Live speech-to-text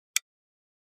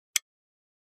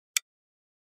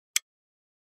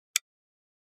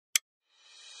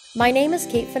My name is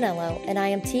Kate Finello, and I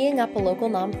am teeing up a local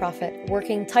nonprofit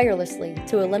working tirelessly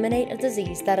to eliminate a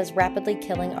disease that is rapidly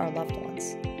killing our loved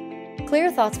ones. Clear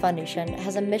Thoughts Foundation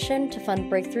has a mission to fund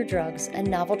breakthrough drugs and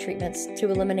novel treatments to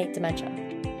eliminate dementia.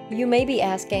 You may be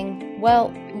asking, well,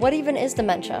 what even is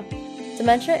dementia?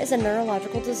 Dementia is a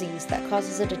neurological disease that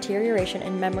causes a deterioration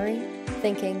in memory,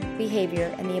 thinking,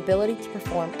 behavior, and the ability to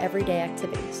perform everyday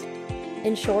activities.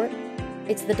 In short,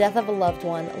 it's the death of a loved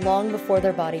one long before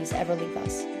their bodies ever leave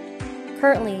us.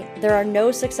 Currently, there are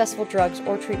no successful drugs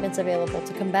or treatments available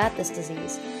to combat this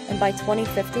disease, and by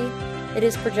 2050, it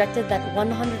is projected that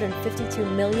 152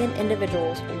 million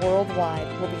individuals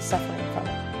worldwide will be suffering from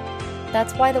it.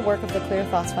 That's why the work of the Clear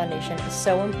Thoughts Foundation is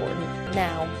so important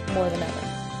now more than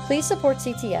ever. Please support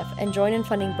CTF and join in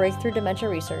funding breakthrough dementia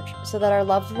research so that our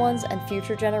loved ones and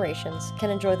future generations can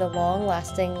enjoy the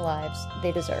long-lasting lives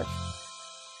they deserve.